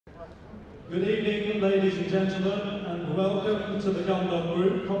Good evening, ladies and gentlemen, and welcome to the Gundog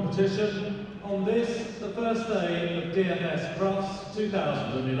Group competition on this, the first day of DFS Crufts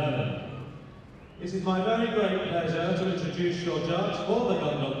 2011. It is my very great pleasure to introduce your judge for the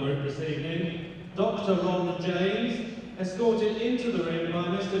Gundog Group this evening, Dr. Ron James, escorted into the ring by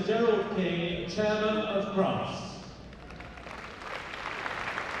Mr. Gerald King, Chairman of Crufts.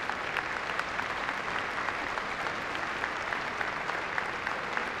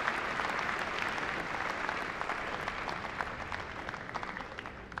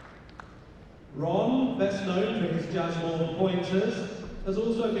 Ron, best known for his Jasmine pointers, has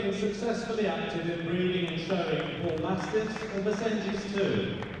also been successfully active in breeding and showing Bull Mastiffs and Basenjis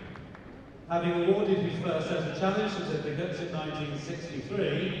too. Having awarded his first set of challenge certificates in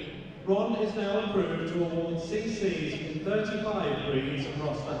 1963, Ron is now approved to award CCs in 35 breeds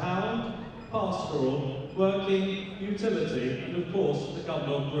across the hound, pastoral, working, utility, and of course the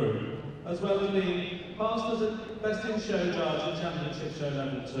Gundog Group, as well as being passed as a best in show judge at championship show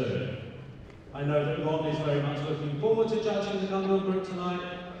level 2. I know that Ron is very much looking forward to judging the Gundog Group tonight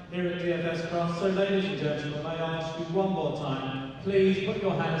here at DFS Crufts. So ladies and gentlemen, may I ask you one more time, please put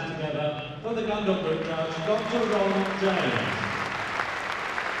your hands together for the Gundog Group judge, Dr. Ron James.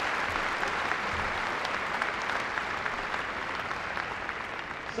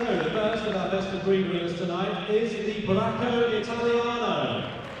 So the first of our best of breed winners tonight is the Bracco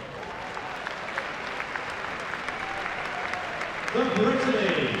Italiano. The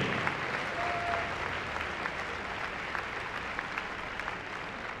Brittany.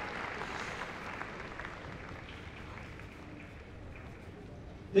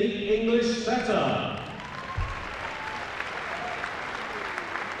 The English Setter.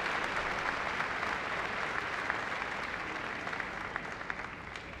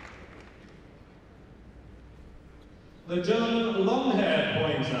 The German Longhaired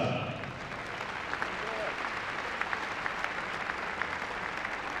Pointer.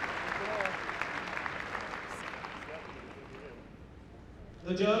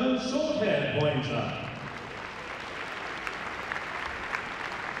 The German Shorthaired Pointer.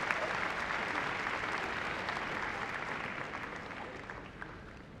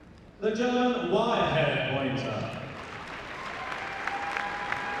 The German Wirehaired Pointer.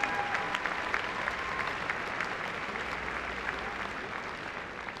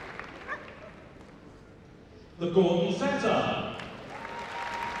 The Gordon Setter.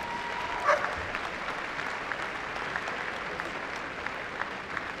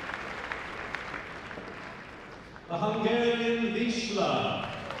 The Hungarian Vizsla.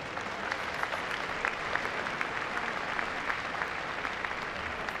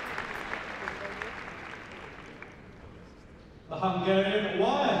 The Hungarian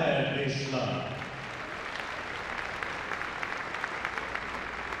Wirehaired Vizsla.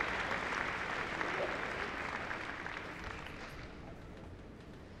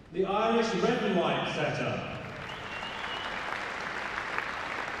 The Irish Red and White Setter.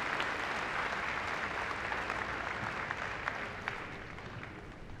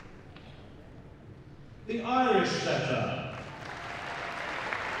 The Irish Setter.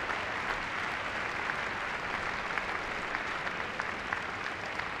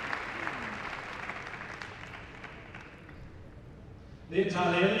 The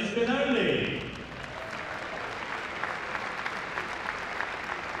Italian Spinone.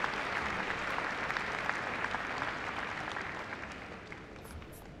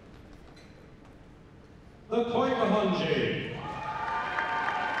 The Koikahonji.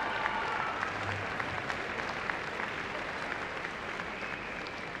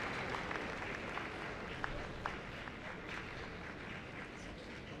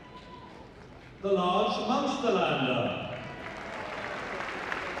 The large Munsterlander.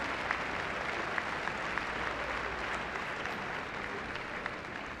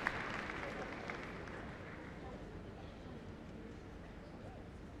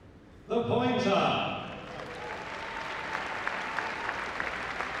 The Pointer.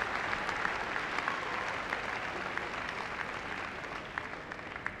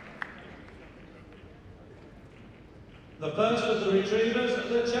 The first of the retrievers,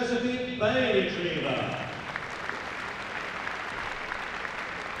 the Chesapeake Bay Retriever.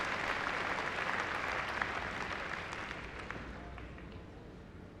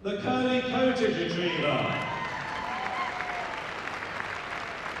 The curly-coated retriever.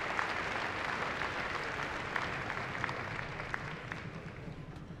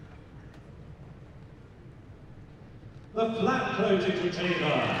 The flat-coated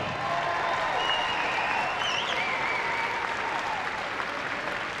retriever.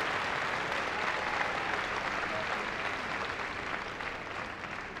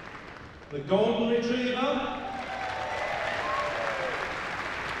 The Golden Retriever.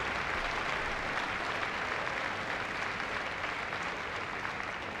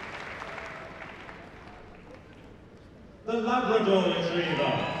 The Labrador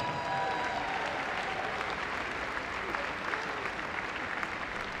Retriever.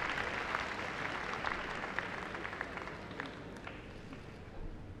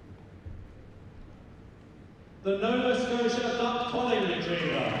 The Nova Scotia Duck Collie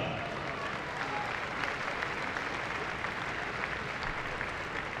Retriever.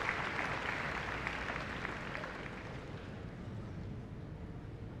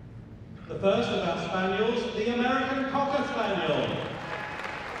 The first of our Spaniels, the American Cocker Spaniel.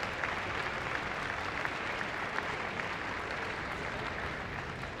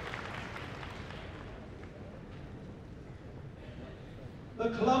 The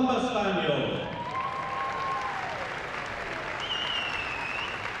Clumber Spaniel.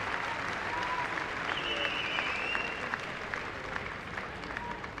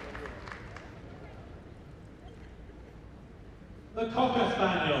 The Cocker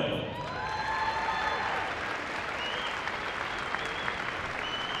Spaniel.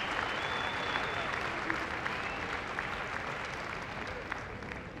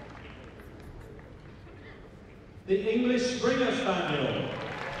 The English Springer Spaniel.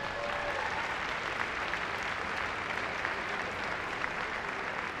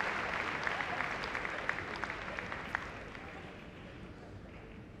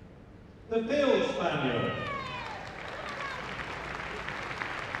 The Field Spaniel.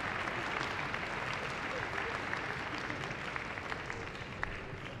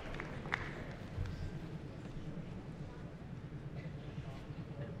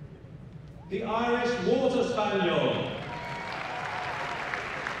 The Irish Water Spaniel.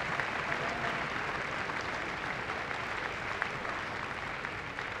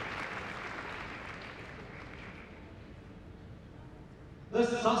 The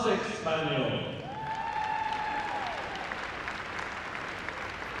Sussex Spaniel.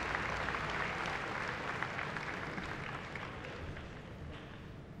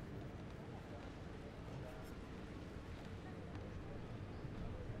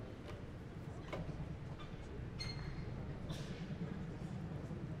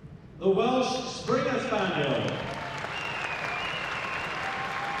 The Welsh Springer Spaniel.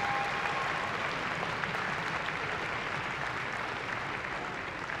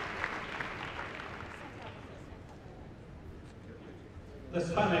 The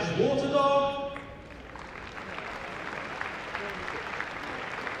Spanish Water Dog.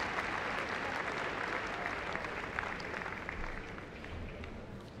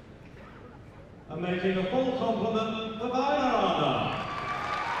 And making a full complement, the Wirehaired.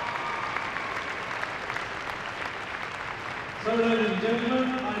 So, ladies and gentlemen,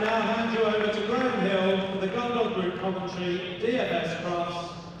 I now hand you over to Graham Hill for the Gundog Group commentary, DFS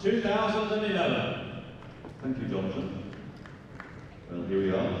Crufts 2011. Thank you, Jonathan. Well, here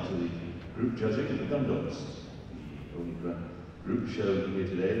we are to the group judging of the Gundogs, the only group show here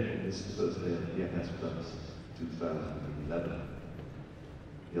today on this first day of DFS Crufts 2011.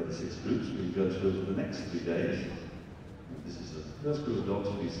 The other 6 groups will be judged over the next 3 days. This is the first group of dogs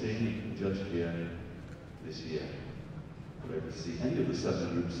we'll be seeing and judged here this year. We're able to see any of the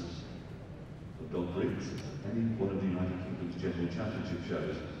 7 groups of dog breeds, any one of the United Kingdom's General Championship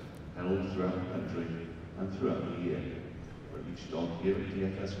shows held throughout the country and throughout the year, where each dog here at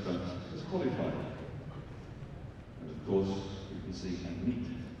DFS Crufts is qualified. And of course, you can see and meet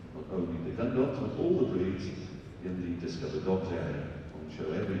not only the Gundogs, but all the breeds in the Discover Dogs area on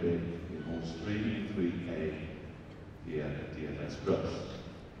show every day in halls 3 and 3A here at DFS Crufts.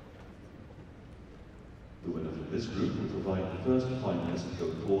 The winner from this group will provide the first finalist to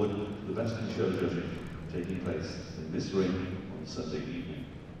go forward to the Best in Show judging taking place in this ring on Sunday evening.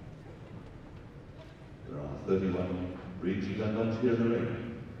 There are 31 breeds of Gundogs here in the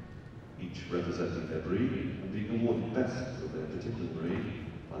ring, each representing their breed and being awarded best of their particular breed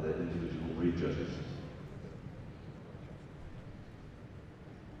by their individual breed judges.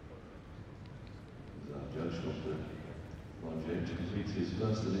 As our judge, Dr. Ron James, completes his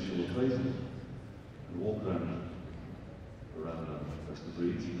first initial appraisal and walk around the rest of the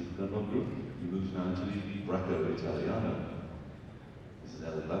breeds in the Gundog Group, he moves now to the Bracco Italiano. This is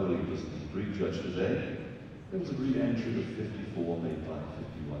El Bowley, was the breed judge today. There was a breed entry of 54 made by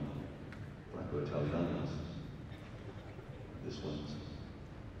 51 Bracco Italianos. This one's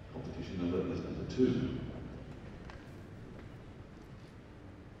competition number is number 2.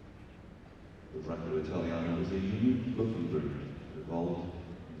 The Bracco Italiano is a unique looking breed that evolved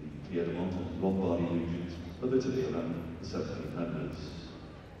in the Piedmont and Lombardy regions of Italy around the 1700s.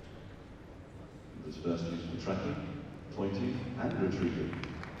 first used for tracking, pointing, and retrieving.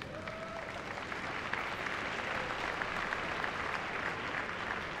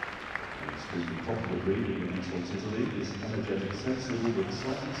 An extremely popular breed in Renaissance Italy, this energetic, sensible, but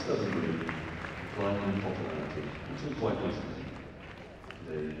slightly stubborn breed declined in popularity until quite recently.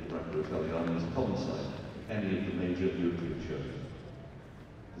 Today, the Bracco Italiano is a common sight at any of the major European shows.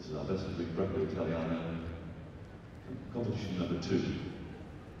 This is our best of breed Bracco Italiano, competition number 2.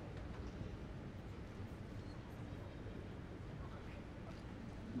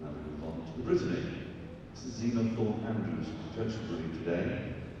 Now we move on to the Brittany. This is Zena Thorne Andrews, judged the breed today,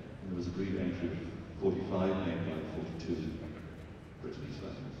 and there was a breed entry of 45 made by 42 Brittany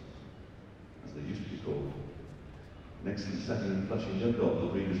Spaniels, as they used to be called. Next in second and flashing young dog, the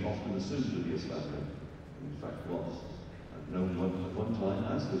breed is often assumed to be a Spaniel, and in fact was, and known at one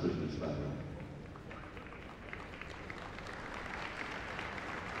time as the Brittany Spaniel.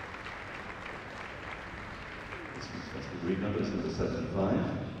 That's the breed number, it's number 75.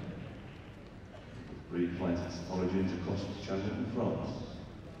 The breed finds its origins across the Channel in France.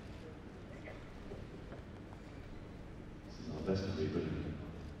 This is our best breed breed,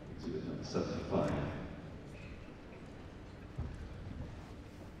 exhibit number 75.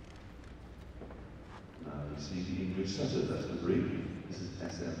 Now we see the English setter, that's the breed. This is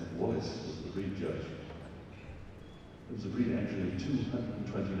S.M. Wallace, was the breed judge. There was a breed entry of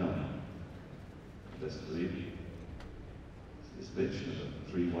 229. Best breed. This bitch, number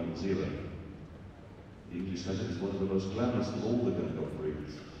 310. The English setter is one of the most glamorous of all the Gundog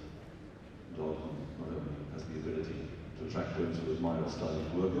breeds. The dog not only has the ability to attract those who admire a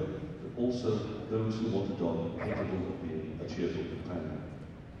stylish worker, but also those who want a dog capable of being a cheerful companion.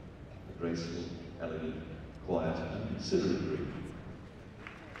 A graceful, elegant, quiet, and considerate breed.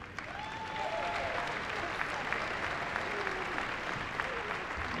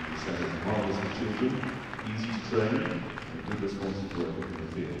 The English setter is marvelous for children, easy to train, and a good responsive worker in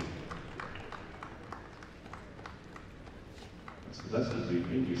the field. That's the best of breed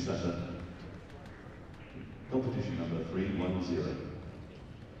English setter. Competition number 310.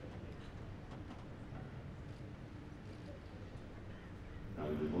 Now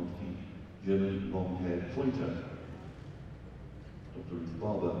we move on to the German Longhaired Pointer. Dr. Ruth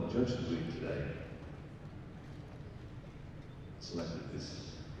Barber judged the breed today. Selected this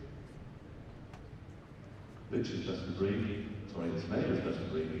bitch is best of breed, this male is best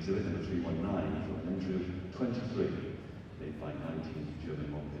of breed, exhibit number 319 from an entry of 23, made by 19 German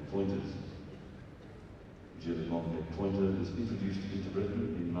Longhaired Pointers. The German Longhaired Pointer was introduced into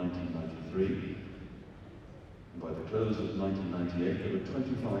Britain in 1993, and by the close of 1998 there were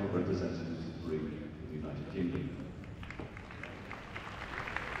 25 representatives of the breed in the United Kingdom.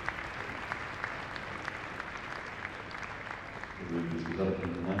 The breed was developed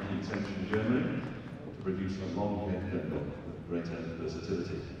in the 19th century in Germany to produce a long-haired Gundog with greater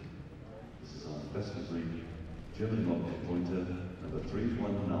versatility. This is our best of breed German Longhaired Pointer, number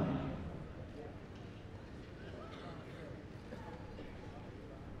 319.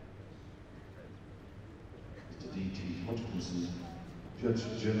 Mr. D.T. Hodgkinson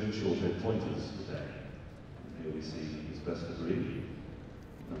judged German Shorthaired Pointers today. And here we see his best of breed,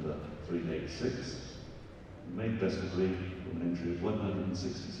 number 386. Made best of breed from an entry of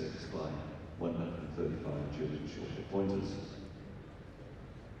 166 by 135 German Shorthaired Pointers.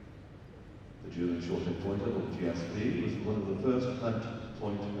 The German Shorthaired Pointer, or GSP, was one of the first hunt,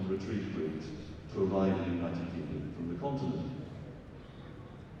 point, and retrieve breeds to arrive in the United Kingdom from the continent.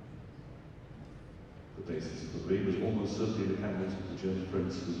 The basis of the breed was almost certainly the camels of the German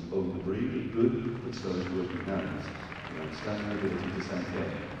prince who owned the breed with good but slowish working hands, and outstanding ability to stand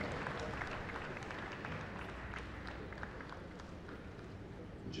care.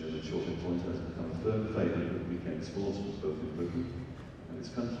 The German Shorthaired Pointer has become a firm favourite of weekend sportsmen both in Britain and its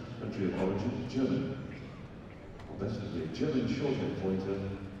country of origin, Germany. Our best of breed German Shorthaired Pointer,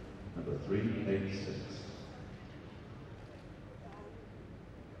 number 386.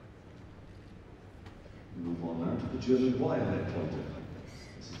 We move on now to the German Wirehaired Pointer.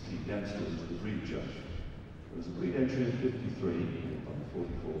 This is Pete Dempster, who is the breed judge. There was a breed entry of 53, made by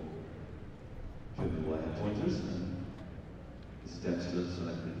 44 German Wirehaired Pointers, and this Dempster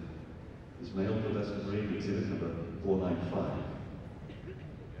selected his male for best of breed exhibit number 495.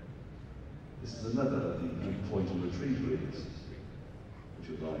 This is another of the point and retrieve breeds, which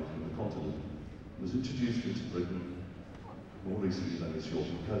arrived from the continent, and was introduced into Britain more recently than his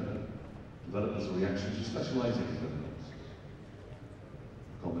shortened coat, developed as a reaction to specialising in Gundog's.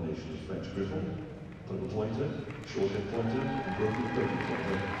 A combination of French Griffon, Purple Pointer, Shorthaired Pointer, and Broken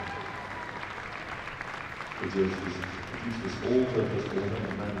Pointer. Produced this all-purpose order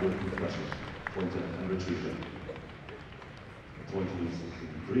and man-working flushing. Pointer and Retriever. The Pointer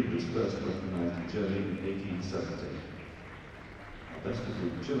breed was first recognized in Germany in 1870. Our best of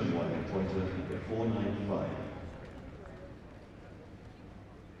group German Wirehaired Pointer number 495.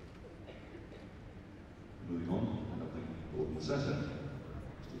 Moving on, another Gordon Setter.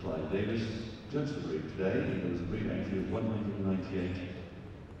 Mr. Clyde Davis judged the breed today, and there was a breed entry of 198,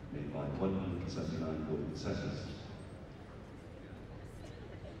 made by 179 Gordon Setters.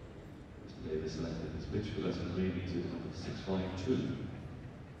 Mr. Davis selected his pitch for lesson breed to number 652.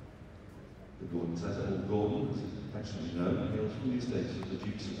 The Gordon Setter, or Gordon, as it's affectionately known, hails from the estates of the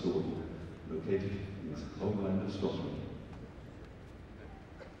Dukes of Gordon, located in his homeland of Scotland.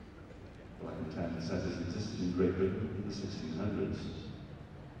 Black and tan setters existed in Great Britain in the 1600s.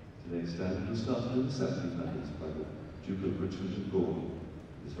 Today's standard was started in the 1700s by the Duke of Richmond and Gordon,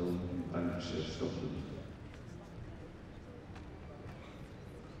 his home in Lancashire, Scotland.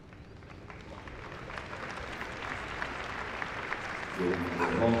 Gordon has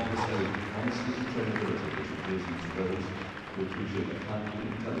a long history of honesty and trainability which appears in those who appreciate a kindly,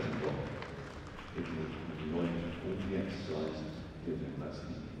 intelligent dog, capable of enjoying all the exercise given him. That's the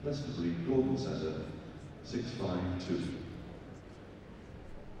best of breed Gordon Setter 652.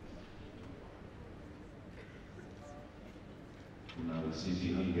 Now we see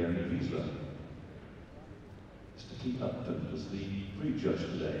the Hungarian Vizsla. Mr. T. Upton was the breed judge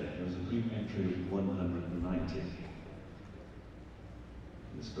today. There was a breed entry of 190.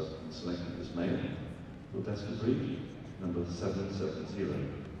 Mr. Upton selected this male for best of breed, number 770.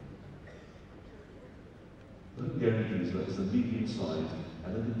 The Hungarian Vizsla is a medium-sized,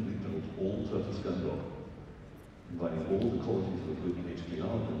 elegantly built, all-purpose gun dog, combining all the qualities of a good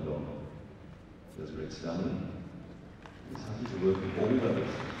HPR gun dog. He has great stamina. He's happy to work at all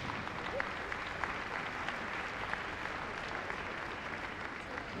levels.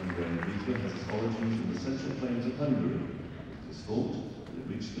 Hungarian Vizsla has its origins in the central plains of Hungary. It is thought that it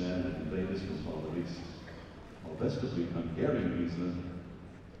reached there and invaders from farther east. Our best of breed Hungarian Vizsla,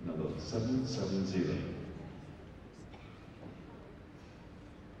 number 770.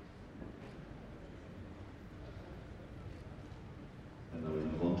 And now we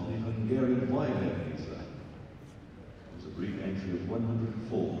move on to the Hungarian Wirehaired Vizsla. There's a breed entry of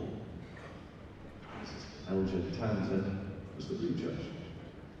 104. Mrs. Elja Townsend was the breed judge.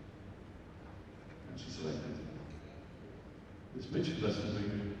 And she selected this bitch lesson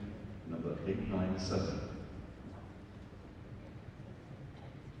breed, number 897.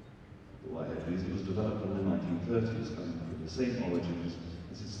 The Wirehaired Vizsla was developed in the 1930s, coming from the same origins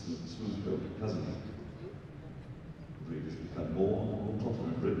as its smooth-coated cousin. The breed has become more and more popular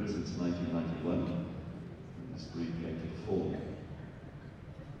in Britain since 1991. This breed came to the fore.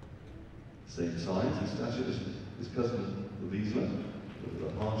 Same size and stature as his cousin, the Vizsla, but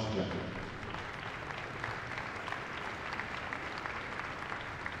with a harsh jacket.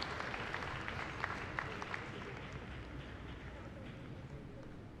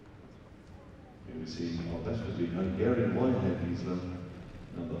 Here we see our best of breed Hungarian Wirehaired Vizsla,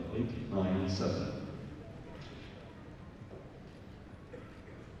 number 897.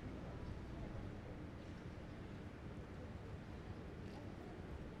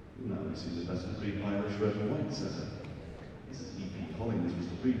 Now we see the best of breed Irish Red and White Setter. This is E.P. Hollings was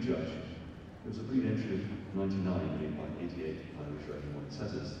the breed judge. There was a breed entry of 99 made by 88 Irish Red and White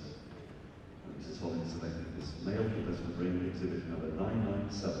Setters. And Mrs. Hollings selected this male for best of breed exhibit number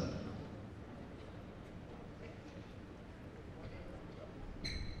 997.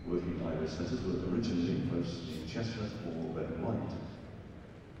 Working Irish Setters were originally mostly chestnut or red and white.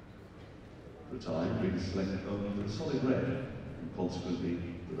 For a time, breeds selected only for the solid red, and consequently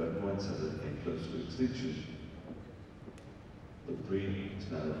the red and white setter came close to extinction. But the breed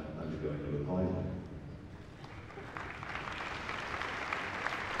is now undergoing a revival.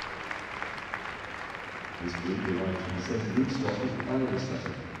 This breed derived from the same root stock as the Irish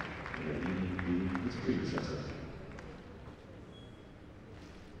setter, and even being its predecessor.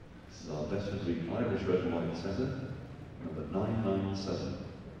 This is our best of breed Irish red and white setter, number 997.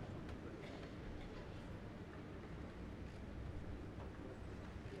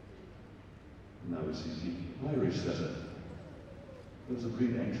 Now we see the Irish setter. There was a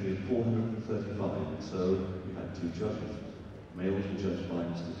breed entry of 435, and so we had two judges. Males were judged by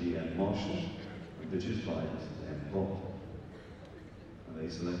Mr. D.M. Marshall, and bitches by Mrs. M. Bott. And they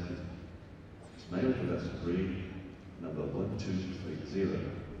selected this male for best of breed, number 1230.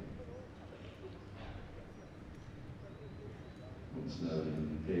 What's known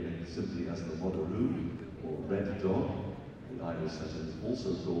in Gaelic simply as the Wadaroo, or Red Dog. The Irish setter is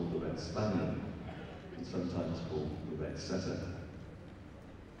also called the Red Spaniel, and sometimes called the Red Setter.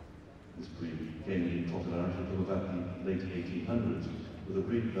 This breed became in popularity from about the late 1800s, with a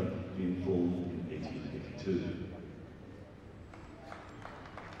breed club being formed in 1882.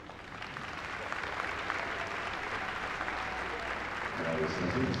 Our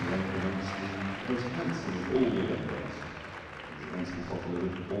setting is ranked amongst the most handsome of all the Vbos. It's immensely popular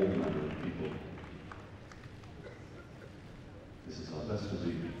with all manner of people. This is our best of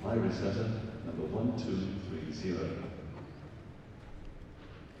breed Irish setter, number 1230.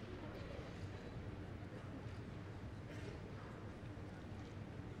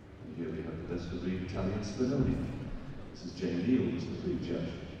 And here we have the best of breed Italian Spinone. This is Jane Neal, who's the breed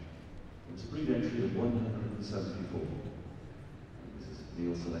judge. It's a breed entry of 174.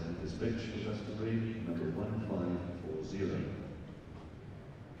 Neil selected this bitch for best of breed, number 1540.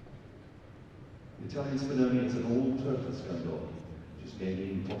 The Italian Spinone is an all-purpose gun dog, which is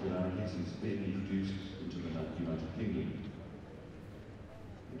gaining popularity since being introduced into the United Kingdom.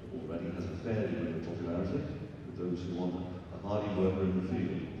 It already has a fair degree of popularity with those who want a hardy worker in the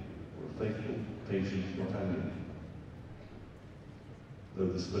field, or a faithful, patient companion. Though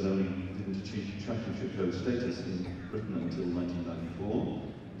the Spinone didn't achieve championship code status in Britain until 1994,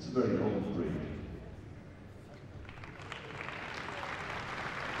 it's a very old breed.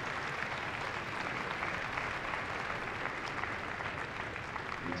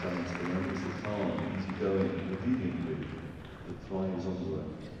 The Italian Spinone is a calm, easygoing, obedient breed that thrives on the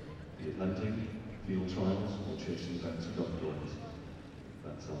road, be it hunting, field trials, or chasing fancy dog dogs.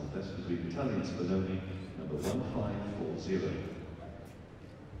 That's our best of breed Italian Spinone, number 1540.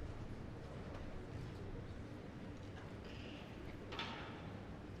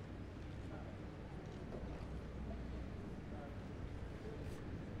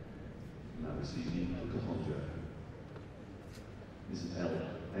 Receiving Lagotto. Mrs. L.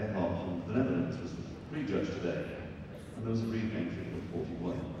 Earhart from the Netherlands was the breed judge today, and there was a breed entry of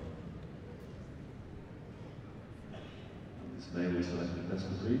 41. And this male was selected best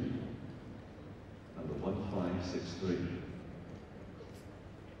of breed, number 1563.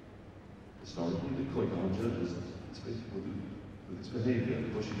 Historically, the Korthals was with its behaviour,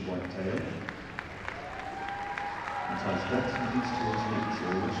 bushy white tail, and ties backs and beats towards knees,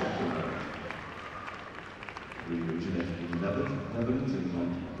 or a shotgun. We originated in the Netherlands in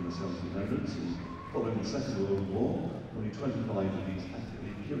the 1700s, and following the Second World War, only 25 of these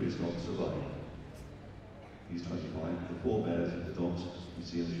actively curious dogs survived. These 25 are the forebears of the dogs you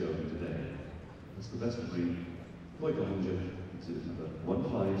see in the showroom today. That's the best of breed, Korthals, exhibit number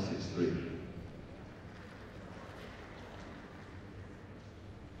 1563.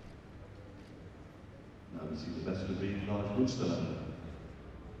 Now we see the best of breed large Munsterlander.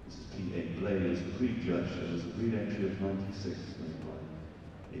 This is P.A. Blay as the breed judge, and there's a breed entry of 96, made by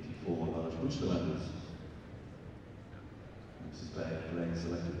 84 large Munsterlanders. Mrs. Blay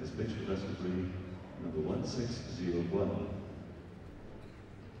selected this bitch for best of breed, number 1601.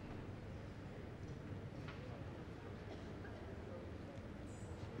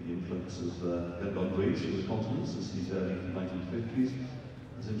 The influence of Gundog breeds from the continents since the early 1950s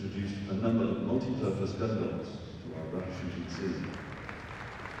has introduced a number of multi-purpose gun dogs to our rough shooting scene.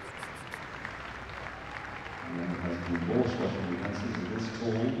 And then there has been more special enhancements of this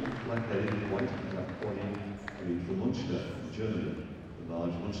tall, black-headed, white and black body breed from Munster, Germany, the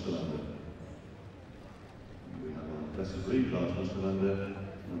large Munsterlander. And we have our best of breed large Munsterlander,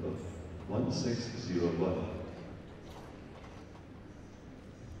 number 1601.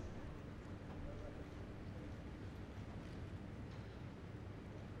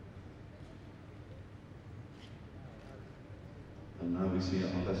 And now we see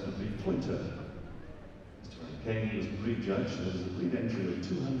our best of breed pointer. Mr. Kane was the breed judge, and there was a breed entry of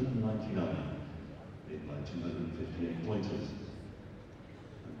 299, made by 258 pointers.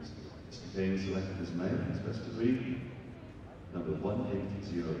 And Mr. Kane selected his male, his best of breed, number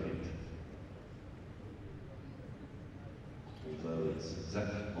 1808. Although its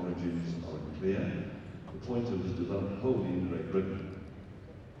exact origins are unclear, the pointer was developed wholly in Great Britain.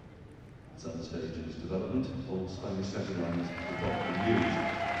 At some stage in its development, old Spanish setter lines were probably used.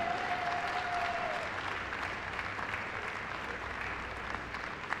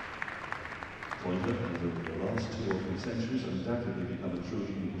 Pointer has over the last 2 or 3 centuries undoubtedly become a true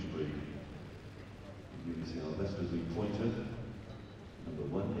English breed. Here we see our best of breed pointer, number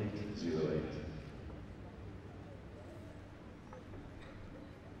 1808.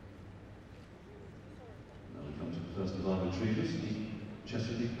 Now we come to the first of our retrievers, the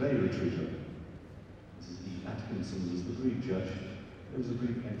Chesapeake Bay retriever. Mrs. E. Atkinson was the breed judge. There was a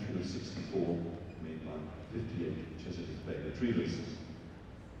breed entry of 64, made by 58 Chesapeake Bay retrievers.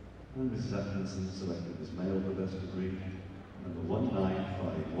 And Mrs. Atkinson selected this male for best of breed, number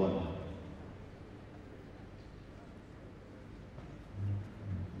 1951.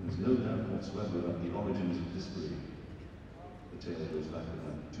 whatsoever about the origins of this breed. The tale goes back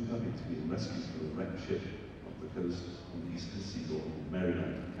about two puppies being rescued from a wrecked ship off the coast on the eastern seaboard of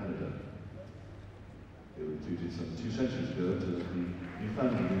Maryland, Canada. They were treated some 2 centuries ago to the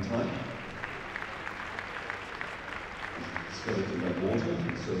Newfoundland in time. Discovered to love water,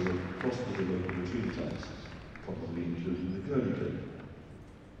 and so crossed with the local retriever types, probably including the curly coat.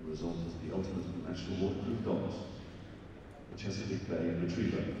 The result was the ultimate national waterproof dogs, the Chesapeake Bay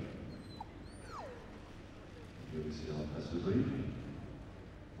Retriever. Here we see our best of breed,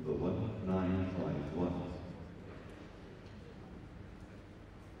 the 1951.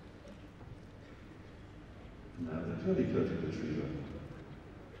 Now the curly-coated retriever.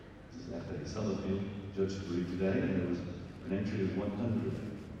 This is F.A. Summerfield, judged the breed today, and there was an entry of 100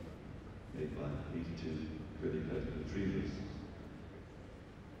 made by 82 curly-coated retrievers.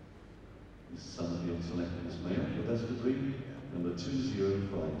 This Summerfield selected this male for best of breed, number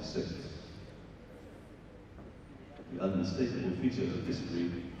 2056. The unmistakable feature of this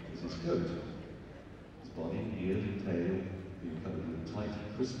breed is his coat. His body, ears and tail being covered with tight,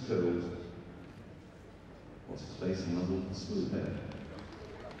 crisp curls, whilst his face and muzzle smooth hair.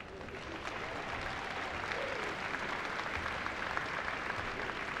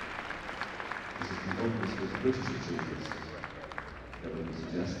 This is the oldest of British retrievers. Evidence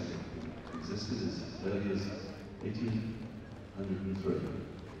suggests that it existed as early as 1803.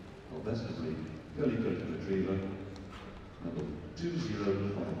 Our best of breed, curly-coated retriever, number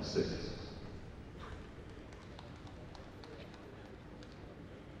 2056.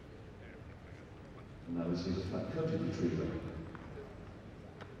 And now we see the flat-coated retriever.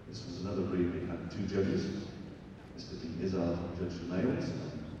 This was another breed that had 2 judges. Mr. D. Izzard judged the males,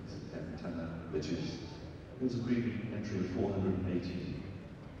 and Mr. M. Tanner bitches. There was a breed entry of 418,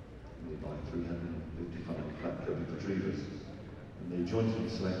 made by 355 flat-coated retrievers, and they jointly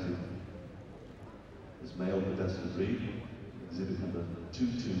selected as male for best of breed, exhibit number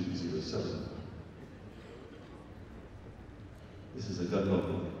 2207. This is a Gundog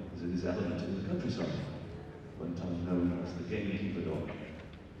Group, as it is element in the countryside, one time known as the gamekeeper dog,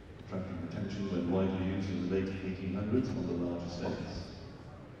 attracting attention when widely used in the late 1800s on the large estates.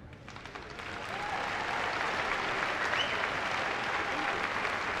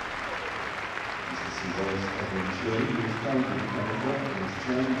 Vbos Edwin Shirley, who was founded in Canada and was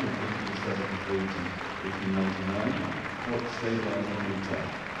chairman from 1873 to 1899, helped stabilize on the attack,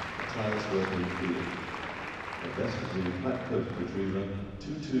 a tireless worker in the field. The best of breed flat-coated retriever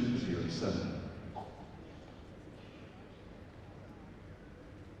 2207.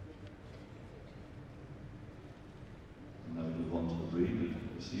 And now we move on to the breed that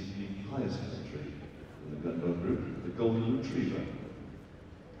received the highest entry in the Gundog Group, the Golden Retriever.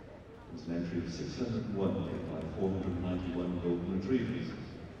 There was an entry of 601 made by 491 Golden Retrievers.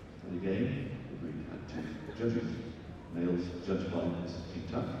 And again, the breed had 2 judges. Males judged by Mrs.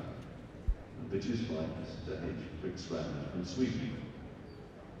 Petuck, and bitches by Mr. H. Bricksrand from Sweden.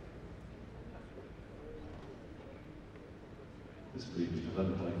 This breed was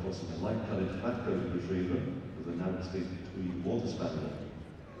developed by crossing a light-coloured flat-coated retriever with a narrow distinct between water spaniel.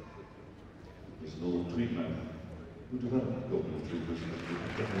 It was Lord Tweedmouth who developed Golden Retrievers as a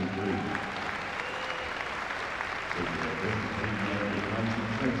different breed. So they were both in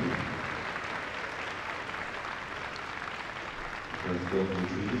 1920. The first Golden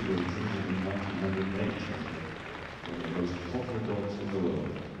Retrievers were exhibited in 1908, one of the most popular dogs in the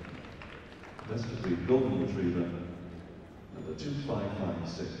world. Best of breed Golden Retriever, number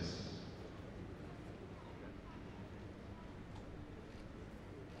 2556.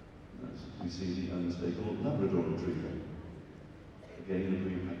 We see the unmistakable Labrador Retriever. Again, the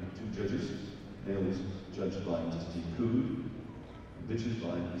breed had 2 judges, males judged by Mrs. T. Cood, and bitches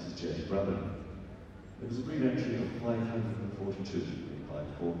by Mrs. J. Brabham. There was a breed entry of 542, made by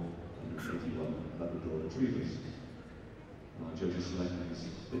 481 Labrador Retrievers. And our judges selected this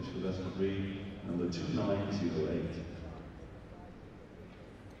bitch for best of breed, number 2908.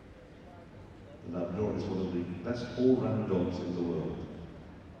 The Labrador is one of the best all-round dogs in the world.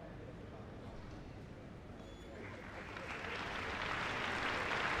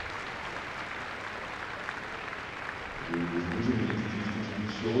 It was originally introduced to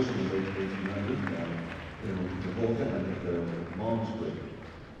these shores in the late 1800s by Colonel Peter Hawker and the Malmesbury.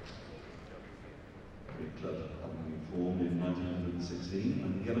 The big club having been formed in 1916,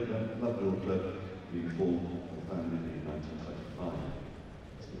 and the Yellow Labrador Club being formed or founded in 1925.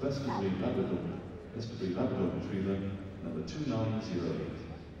 It's the best of breed Labrador Retriever, number 2908.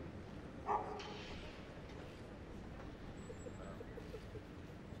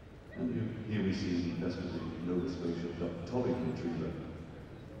 And here we see the best of breed Nova Scotia Torrid Retriever.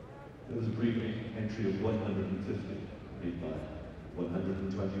 There was a brief entry of 150, made by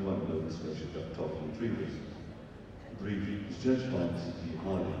 121 Nova Scotia top retrievers. The breed was judged by Mrs. D.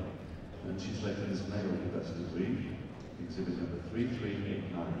 Hardy, and she selected this male competitive breed, exhibit number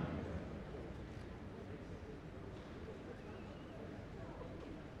 3389.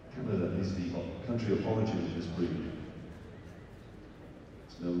 Canada is the country of origin of this breed.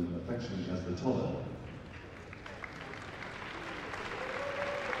 It's known affectionately as the Toller.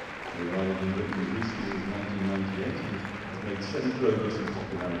 They arrived in Brittany recently in 1998 and has made steady progress in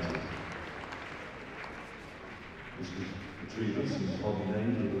popularity. This retriever seems oddly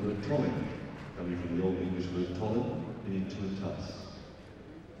named with the word tolling, coming from the Old English word tollen, meaning to entice.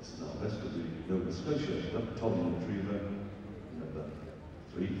 This is our best of the Nova Scotia tolling retriever, number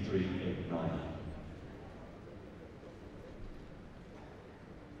 3389.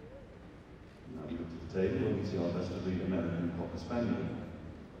 Now we look to the table where we see our best of the American Cocker Spaniel.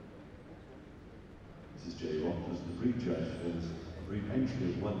 Mrs. J. Rock was the breed judge. There was a breed entry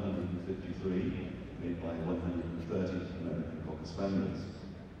of 153, made by 130 American Cocker Spaniels.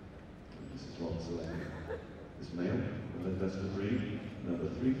 And Mrs. Rock selected this male, the best of breed, number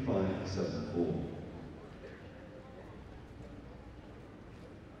 3574.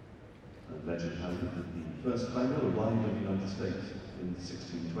 Legend has it that the first Spaniel arrived in the United States in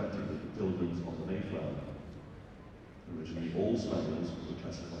 1620 with the Pilgrims on the Mayflower. Originally, all Spaniels were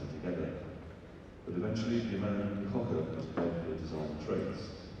classified together, but eventually the American Cocker was bred for design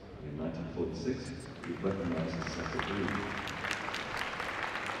traits. In 1946, it was recognized as a separate breed.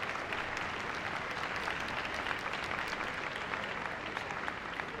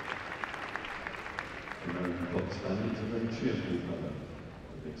 The American Cocker Spaniel is a very cheerful colour.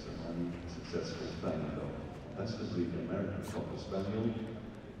 Makes a successful family dog. That's the breed American Cocker Spaniel,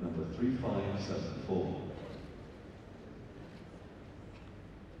 number 3574.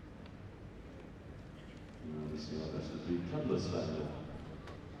 Now we see our best of breed Clumber Spaniel.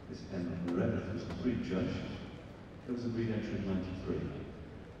 This M. Meredith was the breed judge. There was a breed entry in 93,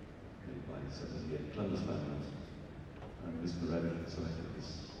 made by 78 Clumber Spaniels. And Miss Meredith selected this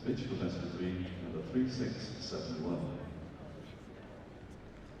bitch for best of breed, number 3671.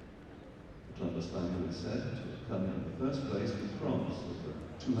 Clumber Spaniel is said to have come in the first place with France over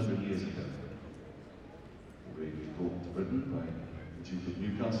 200 years ago. The breed was brought to Britain by the Duke of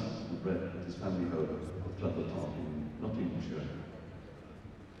Newcastle and bred at his family home of Clumber Park in Nottinghamshire.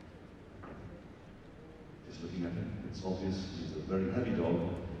 Just looking at him, it's obvious he's a very heavy dog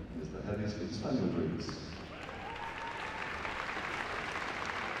and is the heaviest of the Spaniel breeds. His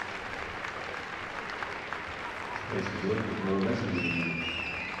pace of work is more leisurely than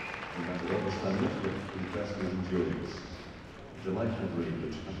no matter what the Spaniel, but is best with endurance. A delightful breed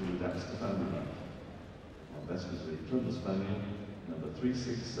which happily adapts to family life. Our best was the Clumber Spaniel, number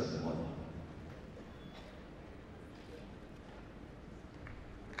 3671.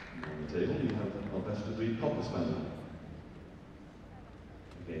 And on the table we have our best of breed Cocker Spaniel.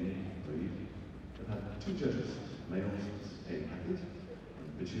 Again, breed that had two judges. Males was A. Hackett and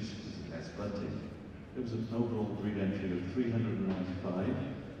bitches was S. Bunting. There was an overall breed entry of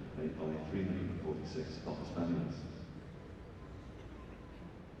 395. Made by 346 Cocker Spaniels.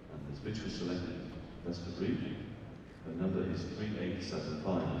 And this bitch was selected best of breed. The number is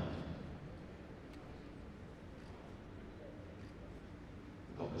 3875.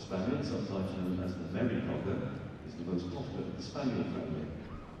 The Cocker Spaniel, sometimes known as the Merry Cocker, is the most popular of the Spaniel family.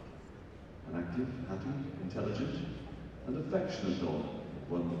 An active, happy, intelligent, and affectionate dog,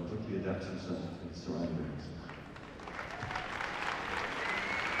 one that quickly adapts himself to his surroundings.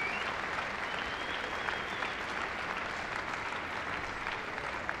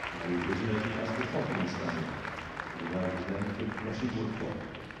 He originated as the Portuguese Pointer, and arrived then to Russian Woodcock.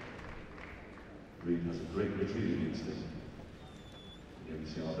 The breed has a great retrieving instinct. Here we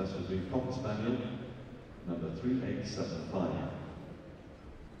see our best of breed Cocker Spaniel, number 3875.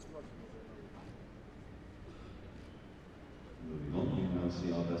 Moving on, we now see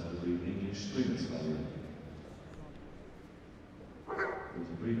our best of breed English Springer Spaniel. There was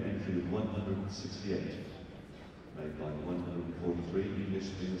a breed entry of 168. Made by 143 English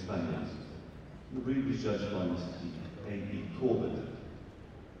Springer Spaniels. The breed was judged by Mrs. A.E. Corbett.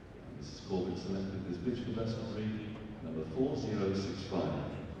 And Mrs. Corbett selected this bitch for best of breed, number 4065.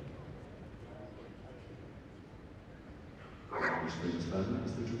 The English Springer Spaniel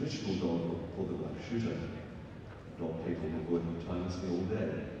is the traditional dog for the black shooter. A dog capable of working tirelessly all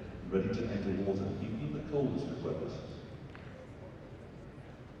day, ready to enter water even in the coldest of weathers.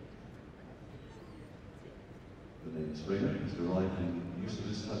 The name Springer is derived from the use of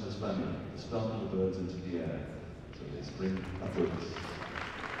this type of spaniel to startle the birds into the air, so they spring upwards.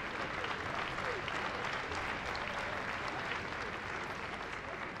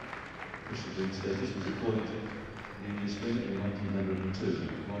 official breed status was recorded in the spring in 1902.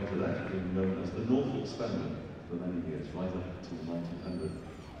 Prior to that, it being known as the Norfolk Spaniel for many years, right up until 1900.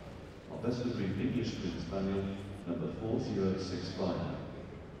 Our best of breed English Spring Spaniel, number 4065.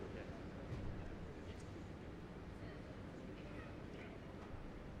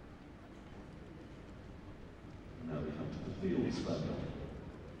 Now we come to the Field Spaniel.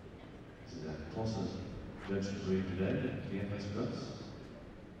 This is a Crufts registered breed today at Vbos Crufts.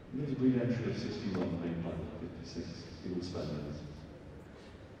 Here's a breed entry of 61 made by 56 Field Spaniels.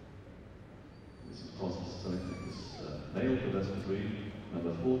 This is Crufts selected this male for best of breed,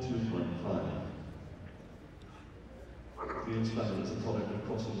 number 4215. Field Spaniel is a product of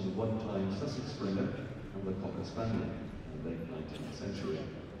crossing the one-time Sussex Springer and the Cocker Spaniel in the late 19th century.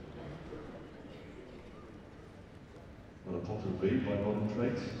 Not a popular breed by modern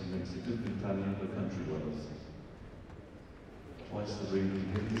traits, and makes a good companion for country dwellers. Twice the breed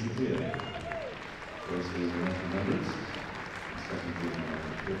did disappear. Firstly in the 1900s, and secondly in the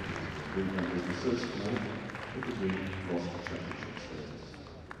 1950s. The breed numbers were so small that the breed lost championship status.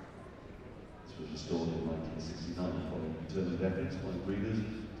 This was restored in 1969 following determined efforts by breeders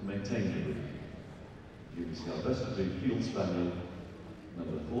to maintain the breed. Here we see our best of breed Field Spaniel,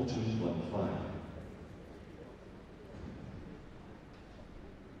 number 4215.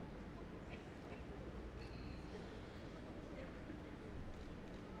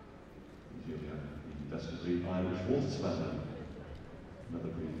 Here we have the best of breed Irish Water Spaniel,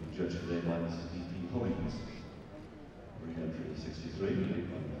 another breed judged today by Mrs. D.P. Hollings. Breed entry of 63, made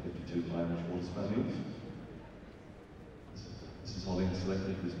by 52 Irish Water Spaniels. Mrs. Hollings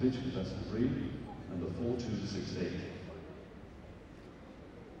selected this bitch for best of breed, number 4268.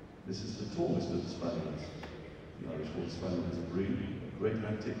 This is the tallest of the Spaniels. The Irish Water Spaniel is a breed of great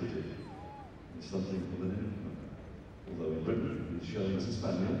antiquity. It's something of an enigma. Although in Britain it is shown as a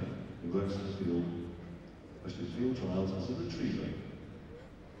Spaniel, he works in the field, especially field trials, as a retriever.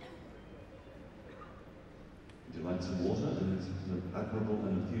 He delights in water and is an admirable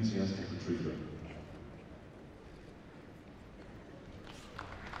and enthusiastic retriever.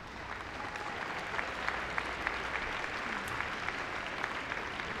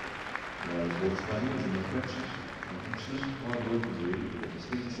 The Irish Water Spaniel is an affectionate, hard-working breed with a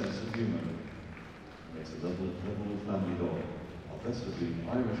distinct sense of humour. Makes a lovable family dog. Our best of breed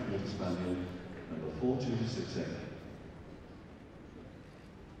Irish Water Spaniel, number 4268.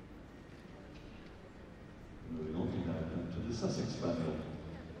 Moving on, we now come to the Sussex Spaniel.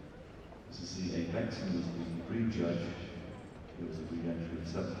 This is the Apex and was the breed judge. It was a breed entry of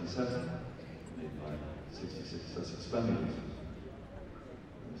 77, made by 66 Sussex Spaniels.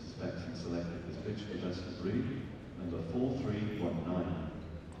 Mrs. Beckson selected this bitch for best of breed, number 4319.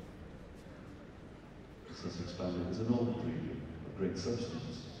 The Sussex Spaniel is an old breed of great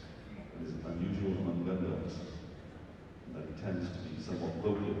substance and is unusual among gun dogs, and that it tends to be somewhat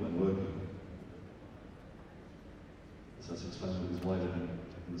vocal when working. The Sussex Spaniel is wider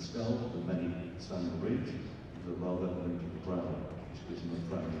in the skull than many Spaniel breeds, with a rather wrinkled brow, which gives him a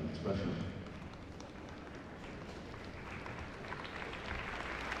frowning expression.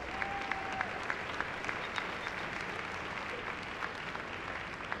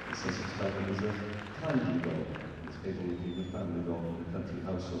 The Sussex Spaniel is a kindly dog. It's capable of being a family dog in a country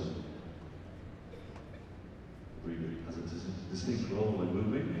household. The breed has a distinct role when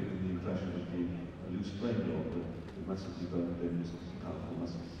moving, giving the impression of being a loose playing dog with massively boned limbs and powerful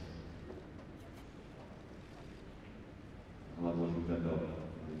muscles. A hard-working gun dog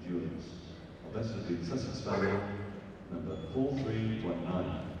with endurance. Our best of breed Sussex Spaniel, number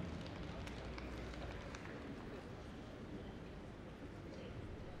 4319.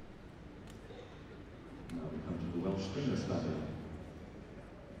 Now we come to the Welsh Springer Spaniel.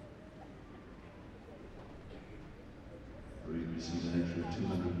 The breed received an entry of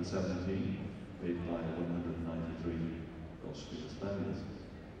 217, made by 193 Welsh Springer Spaniels.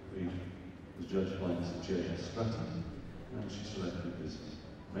 The breed was judged by Mr. J. S. Stratton, and she selected this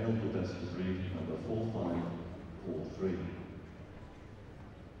male for best of breed, number 4543.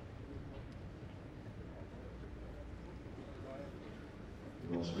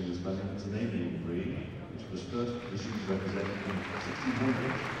 The Welsh Springer Spaniel is an alien breed, which was first issued represented in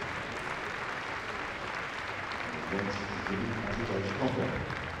 1600. And once given as a Welsh Cocker.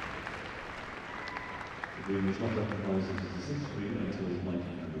 The breed was not recognised as a distinct breed until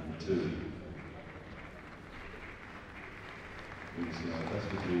 1902. We see our best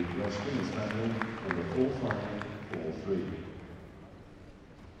of breed Welsh Springer Spaniel, number 4543.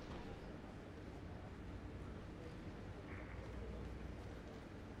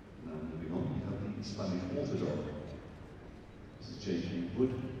 Now moving on, we have the Spanish Water Dog. This is J.G.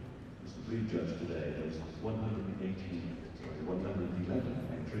 Wood. This is the breed judge today. There was 111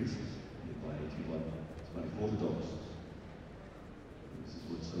 entries by 81 Spaniel dogs. This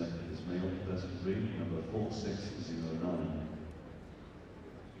would select his male best of breed, number 4609.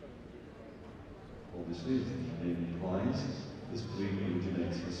 Obviously, as the name implies, this breed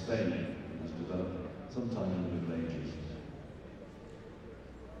originates in Spain and was developed sometime in the Middle Ages.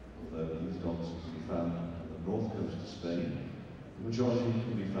 Although these dogs can be found on the north coast of Spain, the majority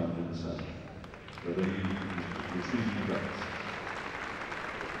can be found in the south, where they use retrieving ducks.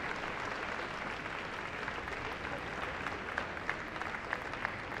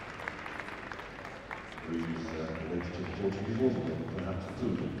 The breed is related to the Portuguese Pointer, perhaps the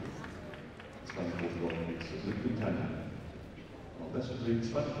Clumber. Spaniel dog makes a good companion. Our best of breed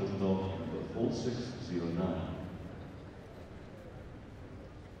Spaniel dog, number 4609.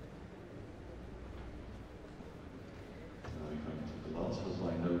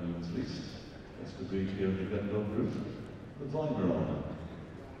 By no means least, that's the breed here at the Gundog Group, the Wirehaired.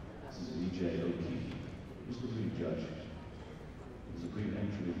 This is E.J. O'Keefe, who's the breed judge. It was a breed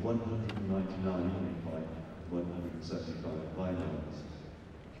entry of 199 by 175 Wirehaired.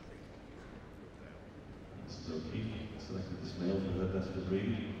 Mrs. O'Keefe selected this male for her best of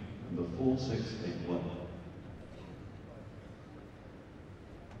breed, number 4681.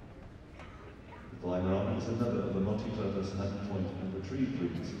 Wirehaired is another of the multi-purpose hand point and retrieve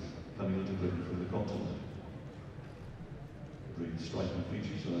breeds coming into Britain from the continent. The breed's striking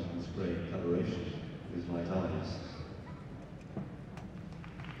features are its grey coloration with his light eyes.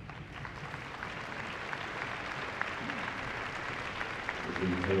 The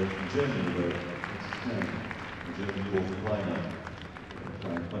breed hails from Germany, though it's its name, the German Korthals Griffon,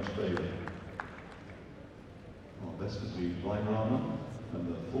 much favour. Our best of breed Wirehaired,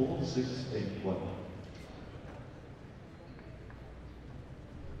 number 4681.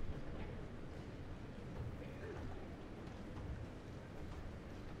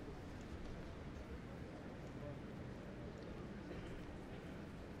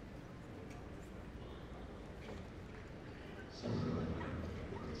 So,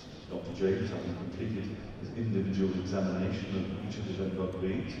 Dr. James, having completed his individual examination of each of the Gundog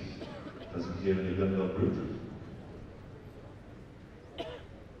breeds, present here in the Gundog Group.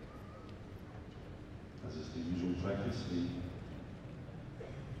 Practice, we'll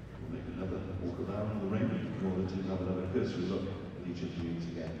make another walk around the ring in order to have another cursory look at each of the breeds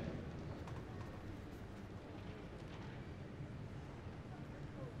again.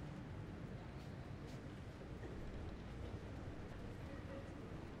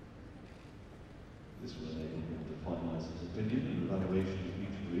 This will enable him to finalise his opinion and evaluation of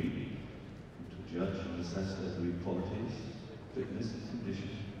each breed, to judge and assess their breed qualities, fitness and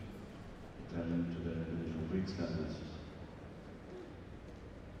condition, determined to their individual breed standards.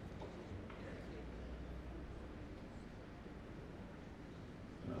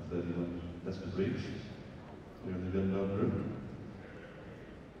 Now 31 best of breeds here in the Gundog Group.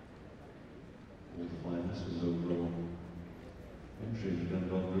 All the finalists with overall entry in the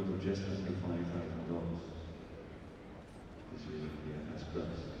Gundog Group of just under 5,000 dogs. This year at the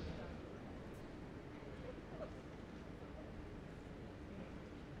Crufts.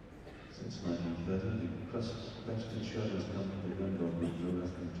 Since 1930, the Crufts show has come to the Gundog Group no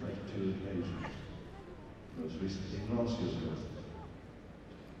less than 22 occasions. Most recently in last year's birth.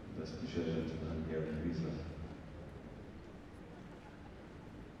 Best show to the Hungarian Vizsla.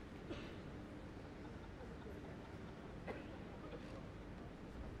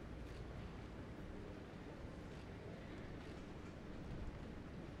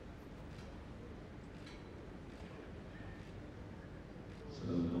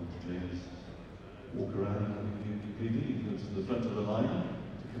 Walk around completely, he goes to the front of the line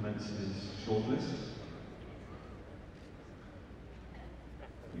to commence his shortlist.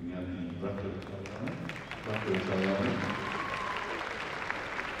 Bringing out the Bracco Italiano.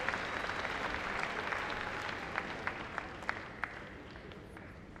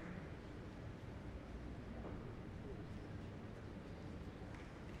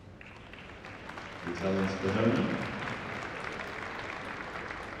 The Italian Spinone.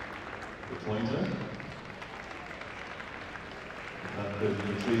 The Pointer, the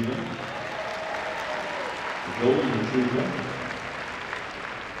Retriever, the Golden Retriever,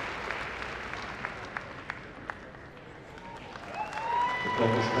 the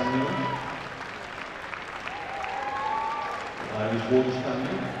Cocker Spaniel, the Irish Water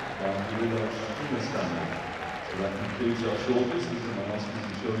Spaniel, and the Vbos Spaniel. So that concludes our shortlist, and I'm asking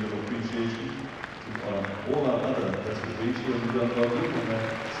to show your appreciation all our other best of breeds here in the Gundog Group and their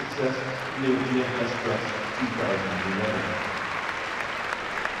success in the GFS Crufts 2011.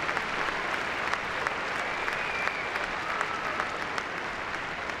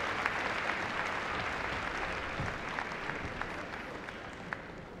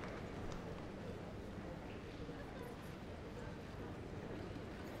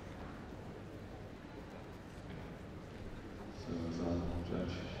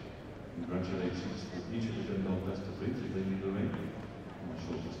 Congratulations to each of the Gundog best of breeds as they leave the ring. I'm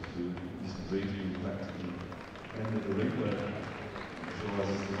shortest to Eastern breeds move back to the end of the ring where I'm sure as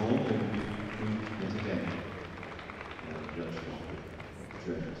is the norm, they will be moved yet again. Judge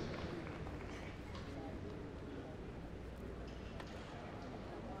James.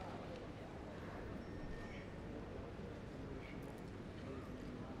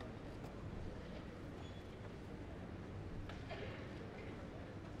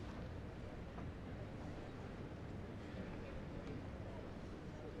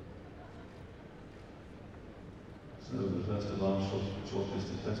 So the first of our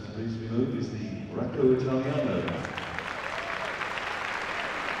shortlisted best of breeds we move is the Bracco Italiano.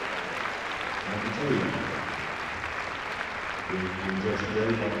 Number 2. Being judged today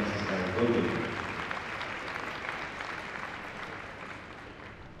by Mrs. Lagotto.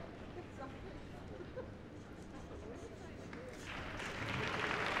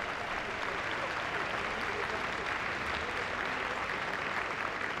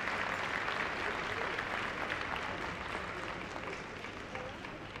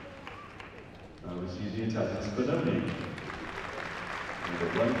 Now we see the Italian Spinone, number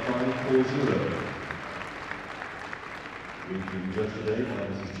 1540. Being judged today by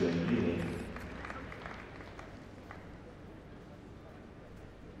Mrs. Jane Neal.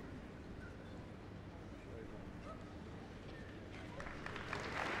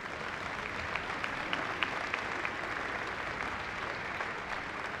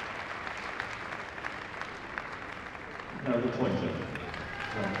 Now the pointer.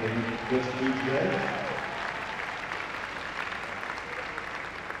 Campaign just through today.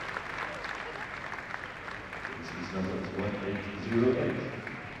 This is number 1808.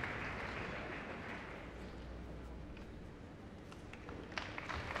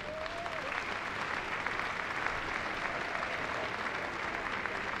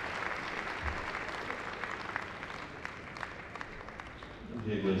 And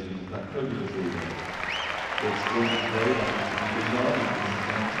here goes the Bracco Italiano. It's going to play by Vizsla.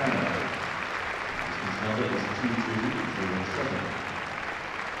 This number is 2207.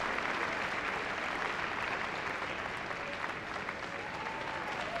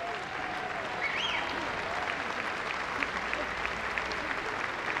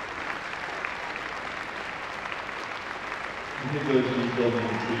 And here goes the Golden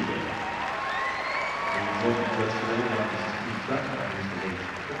Retriever. The Golden Retriever now is back by Mr.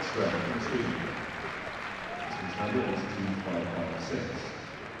 Extra from Sweden. This number is 2556.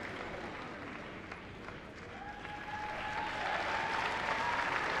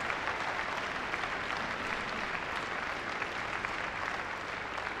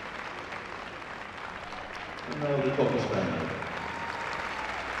 And now the Cocker Spaniel.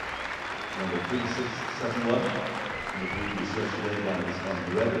 Number 3671. And the breed is judged today by Miss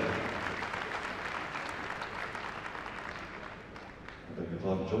Hungarian. I beg your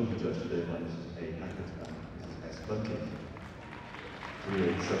pardon, jointly judged today by Mrs. A. Hackett and Mrs. S. Bunting.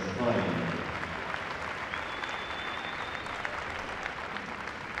 3875.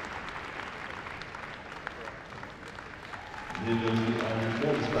 Here goes the Irish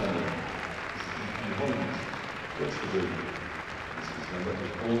Water Spaniel. This is in Holland. What's the breed? This is number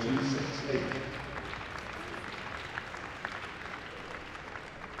 4268.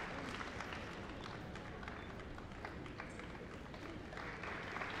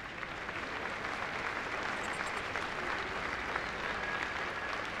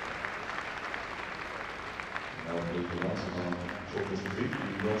 Now we'll go to the last of our shortlist breed, the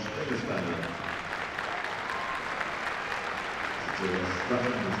Welsh Spaniel. This is a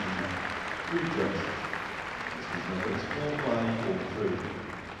Stratton is the breed judge. This is number 4543.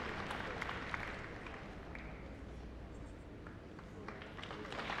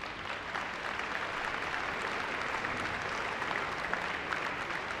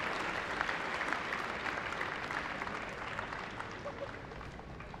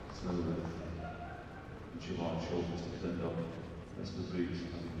 So each of our shortlisted Gundog best of breeds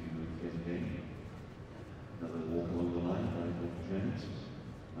having been moved yet again. Another walk along the line by Dr. James.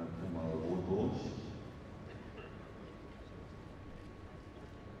 Now come our award boards.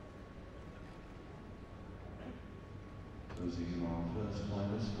 Closing our first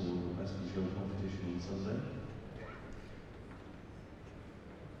finalists for the best in show competition on Sunday.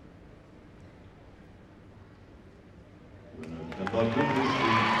 Gundog Group is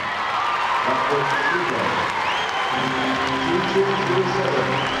the Bracco Italiano.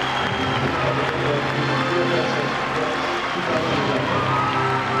 2207.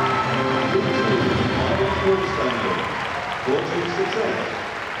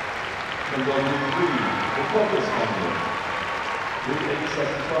 Gundog Group 3, the Korthals Griffon,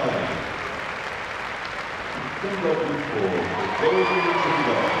 3875. Gundog Group 4, the Golden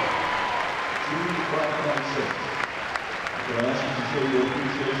Retriever, 2596. Can I ask you to show your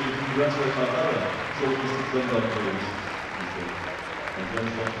appreciation and congratulate my brother, Mr. Gundog, please. And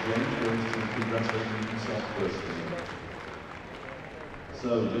James Dr. James goes to congratulate himself personally. So,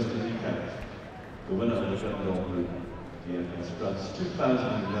 just to recap, the winner of the Gundog Group DFS Crufts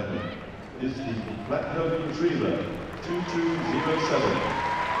 2011 is the Bracco Retriever 2207.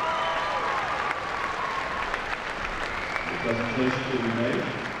 The presentation will be made.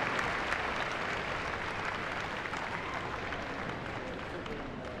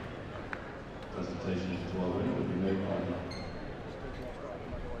 Presentation to our winner will be made by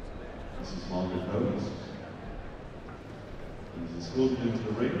Mrs. Margaret Holmes. He is escorted into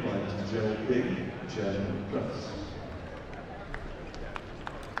the ring by Mr. Gerald King, Chairman of Crufts.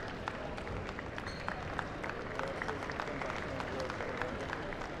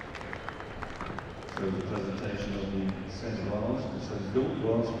 So the presentation of the set of arms, the set of gold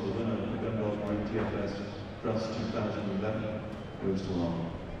bars for the winner of the Gundog Group TFS Crufts 2011 goes to our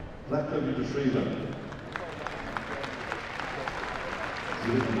Bracco Retriever.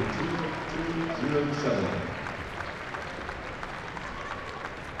 Unit number 2207.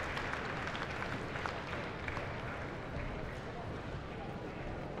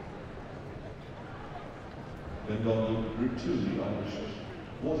 Gundog Group 2, the Irish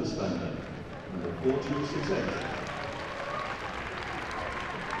Water Spaniel, number 4268.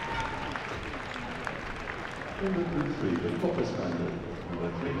 Gundog Group 3, the Copper Spaniel, number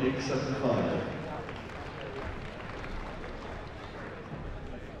 3875.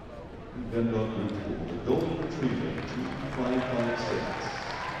 Gundog Group 4, the Golden Retriever, 2556.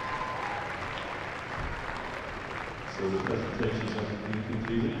 So the presentations have been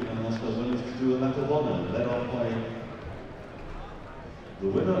completed, and I ask our winners to do a lap of honour, led on by the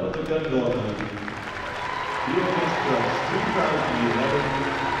winner of the Gundog Group DFS Crufts 2011,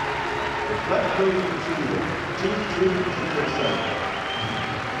 the Bracco Retriever 2207.